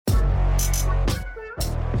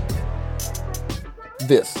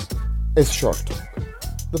This is Shark Talk,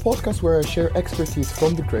 the podcast where I share expertise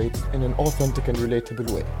from the greats in an authentic and relatable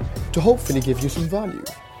way, to hopefully give you some value,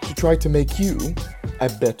 to try to make you a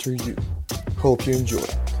better you. Hope you enjoy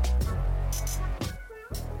it.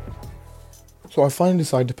 So I finally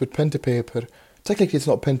decided to put pen to paper. Technically it's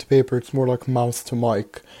not pen to paper, it's more like mouth to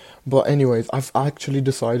mic. But anyways, I've actually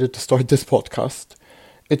decided to start this podcast.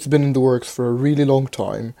 It's been in the works for a really long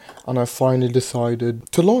time, and I finally decided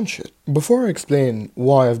to launch it. Before I explain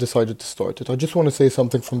why I've decided to start it, I just want to say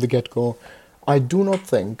something from the get-go. I do not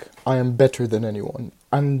think I am better than anyone,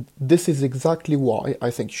 and this is exactly why I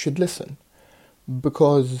think you should listen.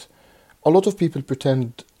 Because a lot of people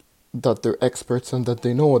pretend that they're experts and that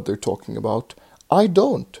they know what they're talking about. I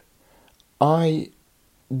don't. I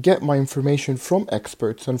get my information from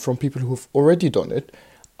experts and from people who've already done it,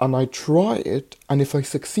 and I try it, and if I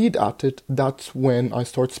succeed at it, that's when I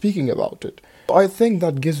start speaking about it. I think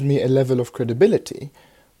that gives me a level of credibility,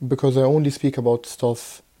 because I only speak about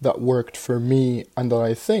stuff that worked for me and that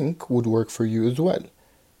I think would work for you as well.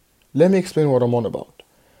 Let me explain what I'm on about.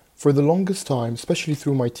 For the longest time, especially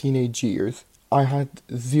through my teenage years, I had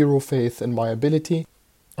zero faith in my ability,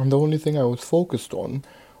 and the only thing I was focused on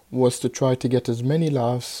was to try to get as many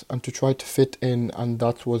laughs and to try to fit in, and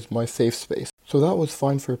that was my safe space. So that was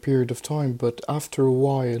fine for a period of time, but after a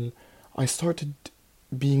while, I started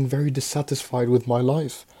being very dissatisfied with my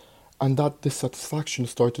life, and that dissatisfaction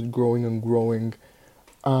started growing and growing,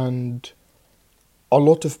 and a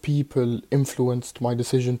lot of people influenced my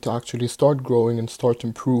decision to actually start growing and start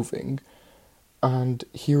improving. And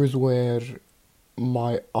here's where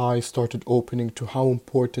my eyes started opening to how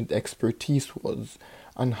important expertise was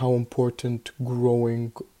and how important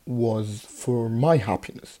growing was for my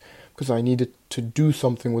happiness, because I needed to do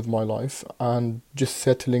something with my life, and just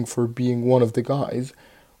settling for being one of the guys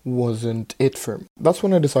wasn't it for me. That's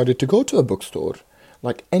when I decided to go to a bookstore.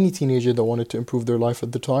 Like any teenager that wanted to improve their life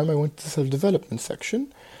at the time, I went to the self-development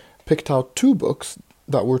section, picked out 2 books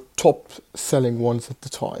that were top-selling ones at the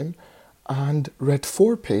time, and read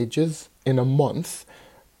 4 pages in a month,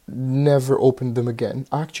 never opened them again.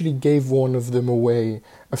 I actually gave one of them away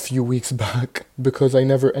a few weeks back because I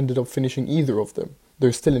never ended up finishing either of them.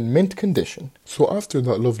 They're still in mint condition. So after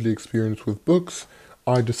that lovely experience with books,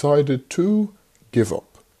 I decided to give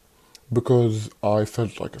up, because I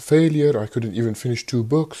felt like a failure. I couldn't even finish 2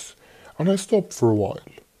 books, and I stopped for a while.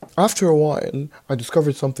 After a while, I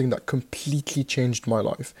discovered something that completely changed my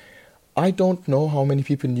life. I don't know how many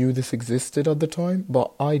people knew this existed at the time,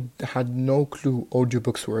 but I had no clue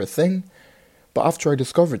audiobooks were a thing. But after I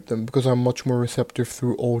discovered them, because I'm much more receptive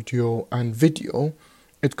through audio and video,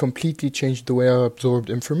 it completely changed the way I absorbed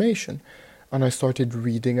information. And I started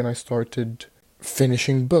reading, and I started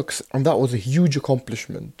finishing books, and that was a huge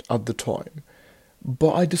accomplishment at the time.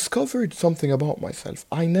 But I discovered something about myself.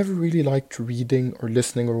 I never really liked reading or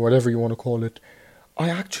listening or whatever you want to call it. I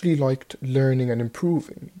actually liked learning and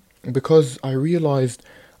improving, because I realized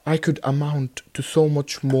I could amount to so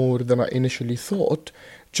much more than I initially thought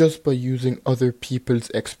just by using other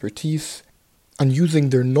people's expertise and using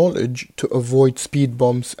their knowledge to avoid speed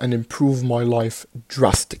bumps and improve my life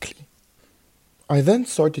drastically. I then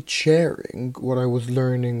started sharing what I was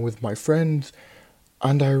learning with my friends,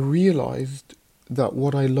 and I realized that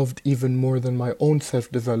what I loved even more than my own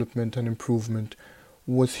self-development and improvement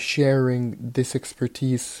was sharing this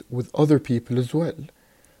expertise with other people as well.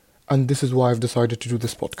 And this is why I've decided to do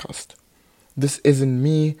this podcast. This isn't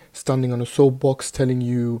me standing on a soapbox telling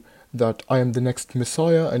you that I am the next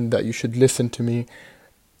messiah and that you should listen to me.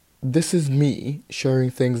 This is me sharing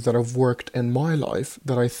things that have worked in my life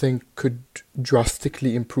that I think could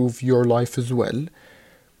drastically improve your life as well.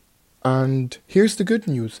 And here's the good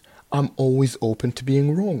news. I'm always open to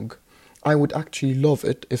being wrong. I would actually love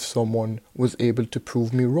it if someone was able to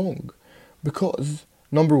prove me wrong. Because,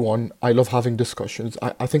 number one, I love having discussions.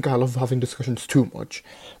 I think I love having discussions too much.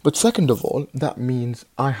 But second of all, that means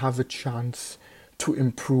I have a chance to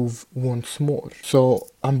improve once more. So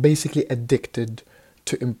I'm basically addicted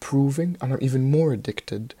to improving, and I'm even more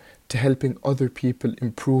addicted to helping other people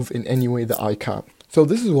improve in any way that I can. So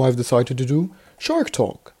this is why I've decided to do Shark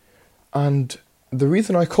Talk. And the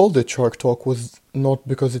reason I called it Shark Talk was not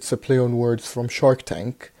because it's a play on words from Shark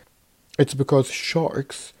Tank. It's because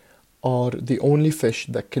sharks are the only fish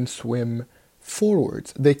that can swim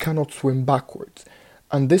forwards. They cannot swim backwards.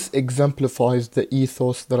 And this exemplifies the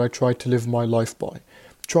ethos that I try to live my life by.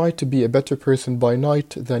 Try to be a better person by night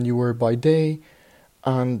than you were by day,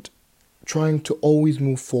 and trying to always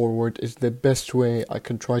move forward is the best way I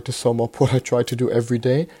can try to sum up what I try to do every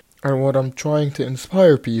day, and what I'm trying to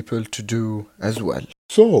inspire people to do as well.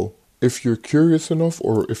 So, if you're curious enough,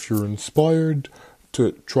 or if you're inspired,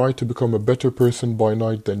 to try to become a better person by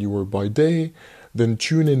night than you were by day, then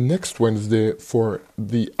tune in next Wednesday for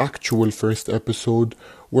the actual first episode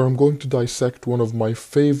where I'm going to dissect one of my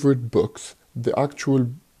favorite books, the actual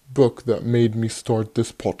book that made me start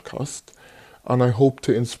this podcast. And I hope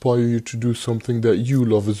to inspire you to do something that you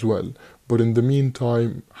love as well. But in the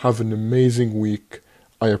meantime, have an amazing week.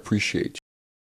 I appreciate you.